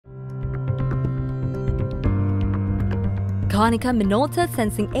Konica Minolta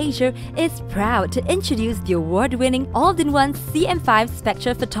Sensing Asia is proud to introduce the award-winning all-in-one CM-5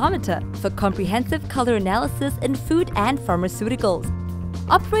 Spectrophotometer for comprehensive color analysis in food and pharmaceuticals.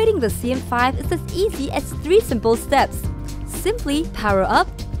 Operating the CM-5 is as easy as 3 simple steps. Simply power up,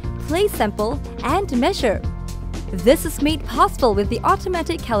 place sample, and measure. This is made possible with the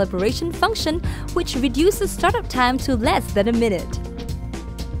automatic calibration function, which reduces startup time to less than a minute.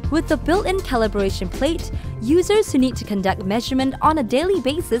 With the built-in calibration plate, users who need to conduct measurement on a daily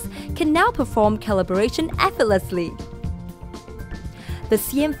basis can now perform calibration effortlessly. The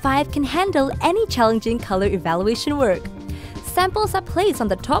CM-5 can handle any challenging color evaluation work. Samples are placed on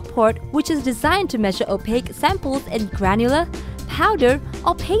the top port, which is designed to measure opaque samples in granular, powder,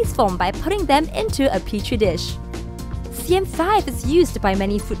 or paste form by putting them into a petri dish. CM-5 is used by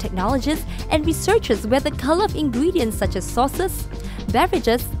many food technologists and researchers where the color of ingredients such as sauces,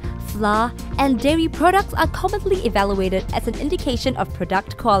 beverages, flour, and dairy products are commonly evaluated as an indication of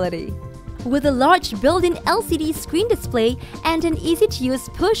product quality. With a large built-in LCD screen display and an easy-to-use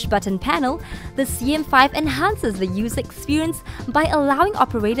push-button panel, the CM-5 enhances the user experience by allowing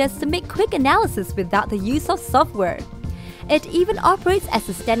operators to make quick analysis without the use of software. It even operates as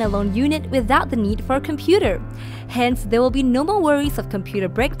a standalone unit without the need for a computer. Hence, there will be no more worries of computer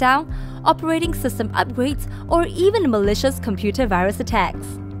breakdown, operating system upgrades, or even malicious computer virus attacks.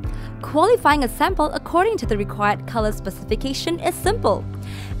 Qualifying a sample according to the required color specification is simple.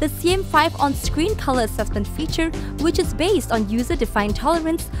 The CM-5 on-screen color assessment feature, which is based on user-defined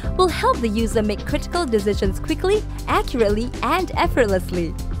tolerance, will help the user make critical decisions quickly, accurately, and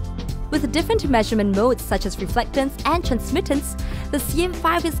effortlessly. With different measurement modes such as reflectance and transmittance, the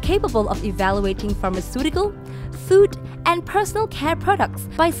CM-5 is capable of evaluating pharmaceutical, food, and personal care products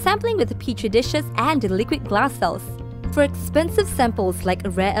by sampling with petri dishes and liquid glass cells. For expensive samples like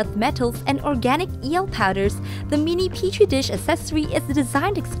rare earth metals and organic EL powders, the mini petri dish accessory is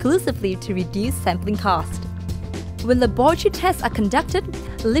designed exclusively to reduce sampling cost. When laboratory tests are conducted,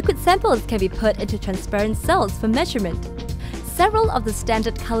 liquid samples can be put into transparent cells for measurement. Several of the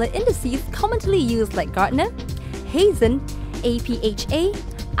standard color indices commonly used like Gardner, haze, APHA,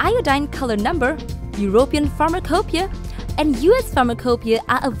 iodine color number, European pharmacopoeia, and US pharmacopoeia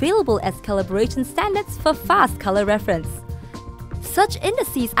are available as calibration standards for fast color reference. Such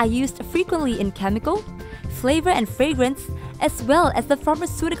indices are used frequently in chemical, flavor and fragrance, as well as the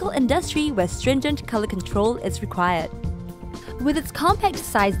pharmaceutical industry where stringent color control is required. With its compact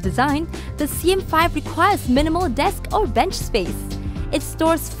size design, the CM-5 requires minimal desk or bench space. It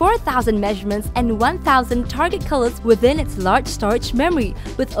stores 4,000 measurements and 1,000 target colors within its large storage memory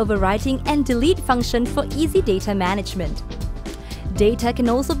with overwriting and delete function for easy data management. Data can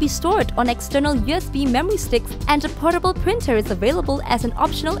also be stored on external USB memory sticks, and a portable printer is available as an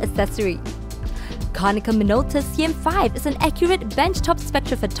optional accessory. Konica Minolta CM-5 is an accurate benchtop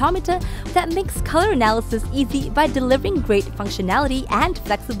spectrophotometer that makes color analysis easy by delivering great functionality and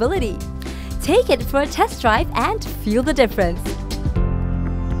flexibility. Take it for a test drive and feel the difference.